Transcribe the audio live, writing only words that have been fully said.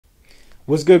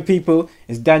What's good, people?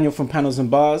 It's Daniel from Panels and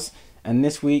Bars, and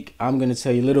this week I'm going to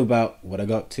tell you a little about what I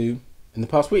got to in the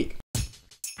past week.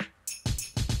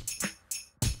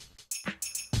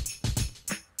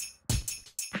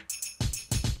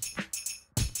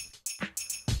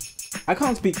 I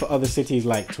can't speak for other cities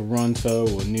like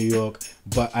Toronto or New York,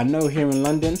 but I know here in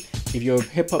London, if you're a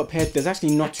hip-hop head, there's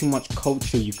actually not too much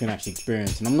culture you can actually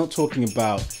experience. And I'm not talking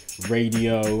about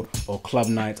radio or club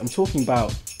nights. I'm talking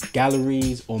about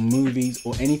galleries or movies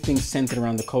or anything centered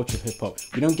around the culture of hip-hop.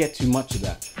 We don't get too much of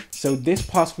that. So this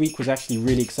past week was actually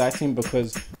really exciting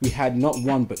because we had not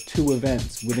one but two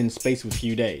events within the space of a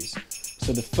few days.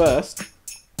 So the first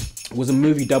was a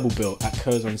movie double bill at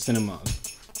Corio Cinemas.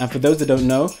 And for those that don't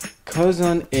know,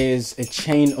 Corio is a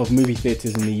chain of movie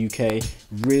theatres in the UK,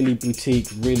 really boutique,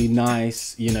 really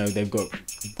nice. You know, they've got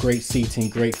great seating,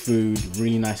 great food,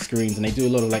 really nice screens, and they do a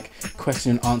lot of like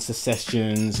question and answer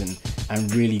sessions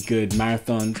and really good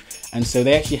marathons. And so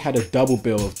they actually had a double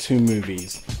bill of two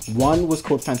movies. One was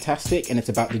called Fantastic, and it's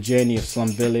about the journey of Slum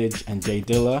Village and Jay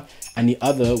Dilla, and the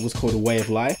other was called A Way of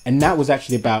Life, and that was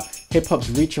actually about hip-hop's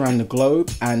reach around the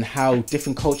globe and how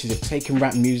different cultures have taken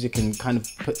rap music and kind of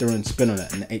put their own spin on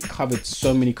it. And it covered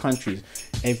so many countries,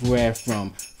 everywhere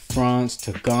from France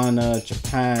to Ghana,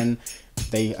 Japan.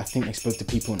 I think they spoke to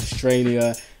people in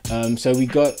Australia. So we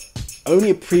got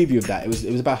only a preview of that. It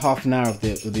was about half an hour of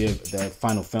the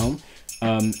final film.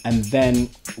 And then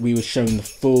we were shown the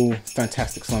full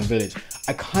Fantastic Slum Village.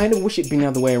 I kind of wish it'd been the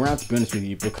other way around, to be honest with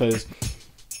you, because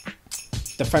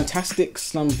the Fantastic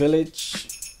Slum Village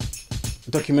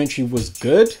documentary was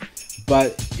good,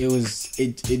 but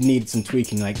it needed some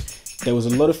tweaking. Like, there was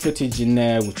a lot of footage in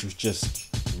there which was just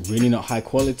really not high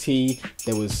quality.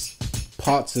 There was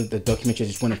parts of the documentary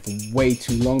just went on for way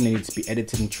too long. They needed to be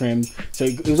edited and trimmed. So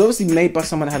it was obviously made by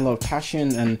someone that had a lot of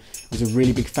passion and was a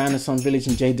really big fan of Slum Village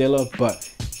and Jay Dilla, but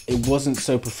it wasn't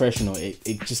so professional.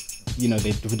 It just, you know,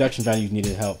 the production values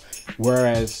needed help.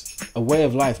 Whereas A Way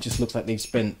of Life just looks like they've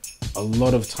spent a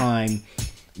lot of time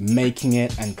making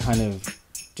it and kind of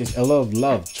just a lot of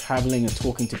love traveling and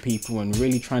talking to people and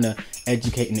really trying to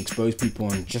educate and expose people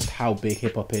on just how big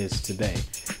hip-hop is today.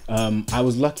 I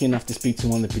was lucky enough to speak to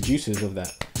one of the producers of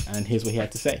that, and here's what he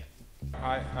had to say.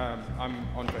 Hi, I'm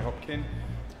Andre Hopkin.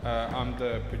 I'm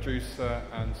the producer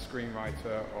and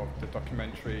screenwriter of the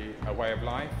documentary A Way of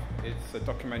Life. It's a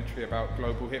documentary about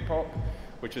global hip-hop,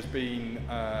 which has been,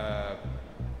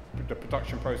 the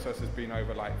production process has been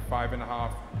over like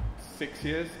 5.5, 6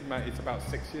 years. It's about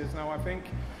 6 years now, I think.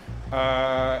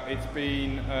 It's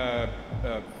been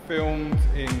filmed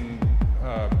in,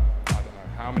 I don't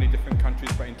know how many different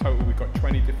countries, but in total we've got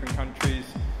 20 different countries,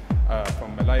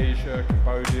 from Malaysia,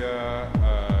 Cambodia,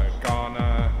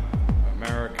 Ghana,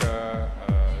 America,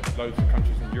 loads of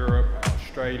countries in Europe,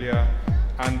 Australia.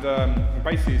 And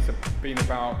basically it's been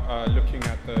about looking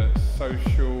at the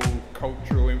social,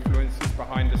 cultural influences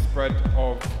behind the spread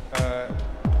of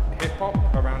hip-hop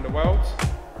around the world.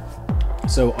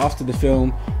 So after the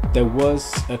film, there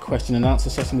was a question and answer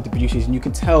session with the producers, and you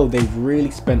can tell they've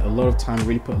really spent a lot of time,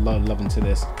 really put a lot of love into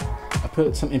this. I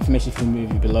put some information from the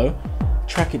movie below.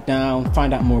 Track it down,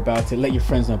 find out more about it, let your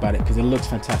friends know about it, because it looks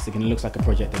fantastic and it looks like a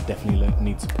project that definitely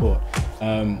needs support.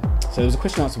 So there was a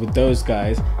question and answer with those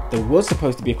guys. There was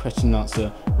supposed to be a question and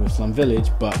answer with Slum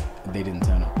Village, but they didn't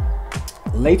turn up.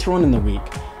 Later on in the week,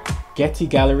 Getty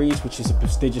Galleries, which is a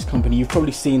prestigious company, you've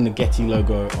probably seen the Getty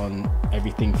logo on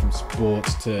everything from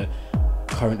sports to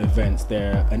current events.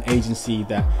 They're an agency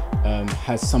that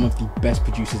has some of the best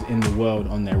producers in the world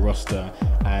on their roster,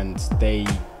 and they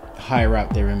hire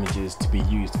out their images to be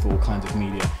used for all kinds of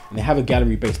media. And they have a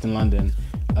gallery based in London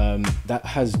that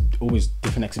has always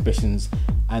different exhibitions,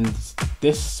 and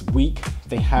this week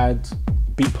they had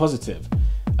Beat Positive.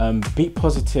 Beat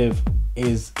Positive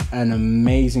is an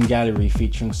amazing gallery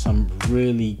featuring some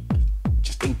really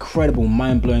just incredible,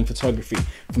 mind-blowing photography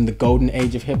from the golden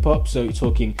age of hip-hop. So you're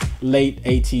talking late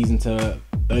 80s into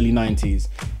early 90s,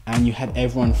 and you had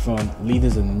everyone from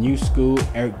leaders of the new school,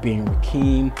 Eric B. and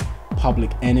Rakim,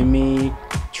 Public Enemy,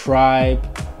 Tribe,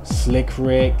 Slick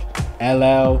Rick,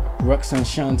 LL, Roxanne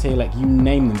Shante, like you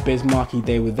name them, Biz Markie,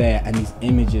 they were there, and these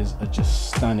images are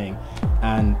just stunning.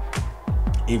 And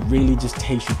it really just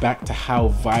takes you back to how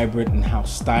vibrant and how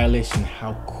stylish and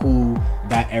how cool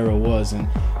that era was, and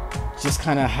just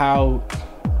kind of how,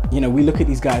 you know, we look at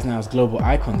these guys now as global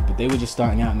icons, but they were just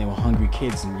starting out and they were hungry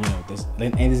kids. And you know, there's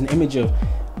an image of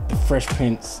the Fresh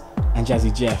Prince and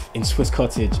Jazzy Jeff in Swiss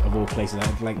Cottage of all places,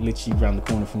 like literally around the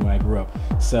corner from where I grew up.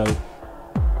 So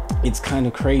it's kind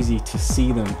of crazy to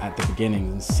see them at the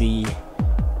beginning and see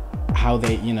how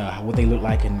they, you know, what they look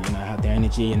like, and, you know, how their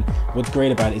energy. And what's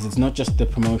great about it is it's not just the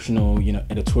promotional, you know,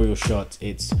 editorial shots.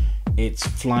 It's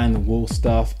flying the wall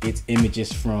stuff. It's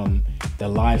images from the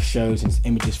live shows, and it's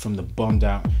images from the bombed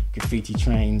out graffiti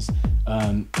trains.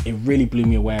 It really blew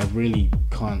me away. I really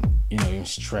can't, you know, even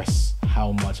stress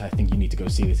how much I think you need to go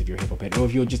see this if you're a hip hop head, or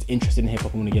if you're just interested in hip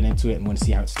hop and want to get into it and want to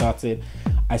see how it started.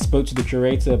 I spoke to the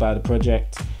curator about the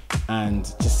project, and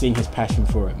just seeing his passion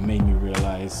for it made me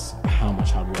realize how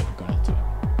much hard work had gone into it.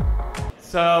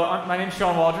 So my name is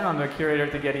Shawn Waldron. I'm the curator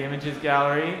at the Getty Images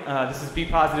Gallery. This is Be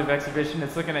Positive exhibition.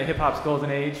 It's looking at hip-hop's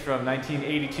golden age from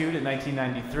 1982 to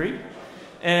 1993.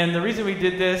 And the reason we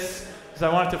did this is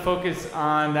I wanted to focus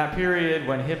on that period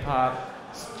when hip-hop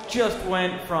just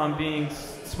went from being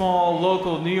small,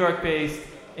 local, New York-based,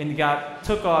 and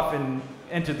took off and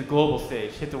entered the global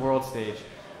stage, hit the world stage.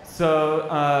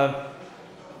 So,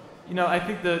 you know, I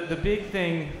think the big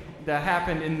thing that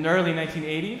happened in the early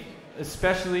 1980s,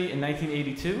 especially in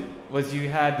 1982, was you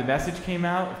had The Message came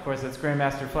out. Of course, that's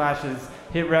Grandmaster Flash's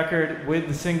hit record with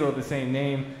the single of the same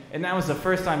name. And that was the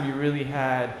first time you really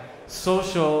had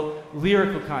social,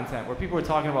 lyrical content where people were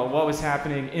talking about what was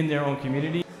happening in their own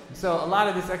community. So a lot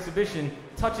of this exhibition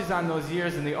touches on those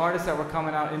years and the artists that were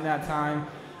coming out in that time,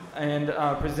 and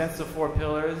presents the four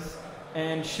pillars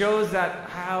and shows that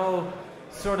how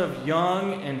sort of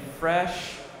young and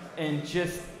fresh and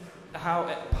just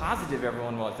how positive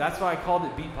everyone was. That's why I called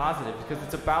it Be Positive, because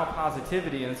it's about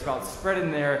positivity and it's about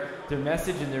spreading their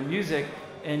message and their music,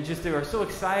 and just they were so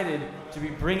excited to be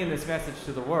bringing this message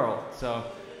to the world. So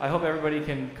I hope everybody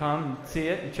can come and see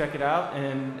it and check it out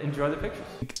and enjoy the pictures.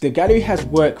 The gallery has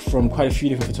work from quite a few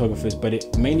different photographers, but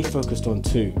it mainly focused on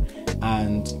two.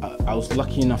 And I was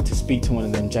lucky enough to speak to one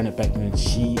of them, Janette Beckman.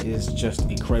 She is just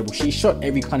incredible. She shot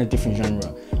every kind of different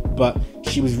genre, but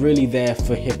she was really there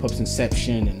for hip-hop's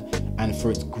inception and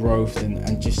for its growth,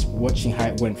 and just watching how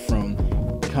it went from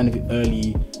kind of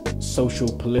early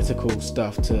social political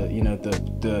stuff to, you know,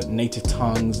 the native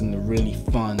tongues and the really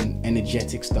fun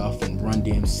energetic stuff, and Run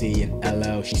DMC and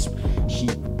LL.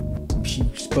 She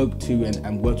spoke to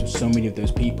and worked with so many of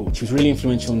those people. She was really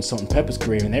influential in Salt and Pepper's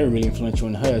career, and they were really influential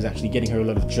in hers, actually getting her a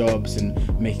lot of jobs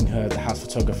and making her the house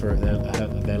photographer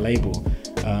at their label.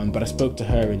 But I spoke to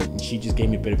her, and she just gave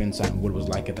me a bit of insight on what it was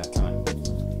like at that time.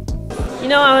 You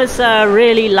know, I was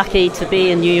really lucky to be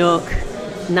in New York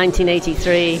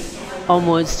 1983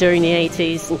 onwards during the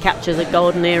 80s and capture the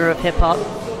golden era of hip-hop.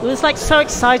 It was like so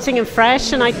exciting and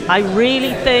fresh, and I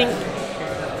really think,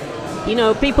 you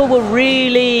know, people were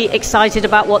really excited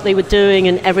about what they were doing,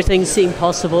 and everything seemed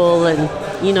possible.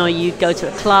 And, you know, you'd go to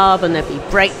a club and there'd be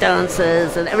break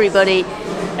dancers, and everybody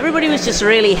was just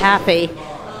really happy.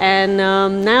 And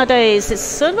nowadays it's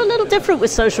sort of a little different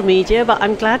with social media, but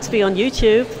I'm glad to be on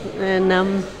YouTube.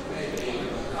 And,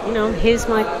 you know, here's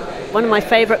one of my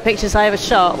favorite pictures I ever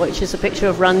shot, which is a picture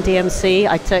of Run DMC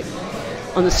I took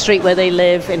on the street where they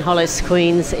live in Hollis,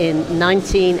 Queens in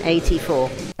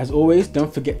 1984. As always,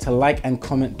 don't forget to like and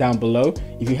comment down below.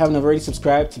 If you haven't already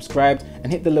subscribed,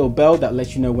 and hit the little bell that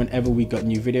lets you know whenever we got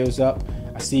new videos up.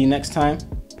 I'll see you next time.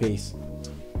 Peace.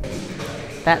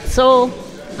 That's all.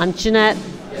 I'm Janette.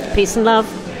 Peace and love.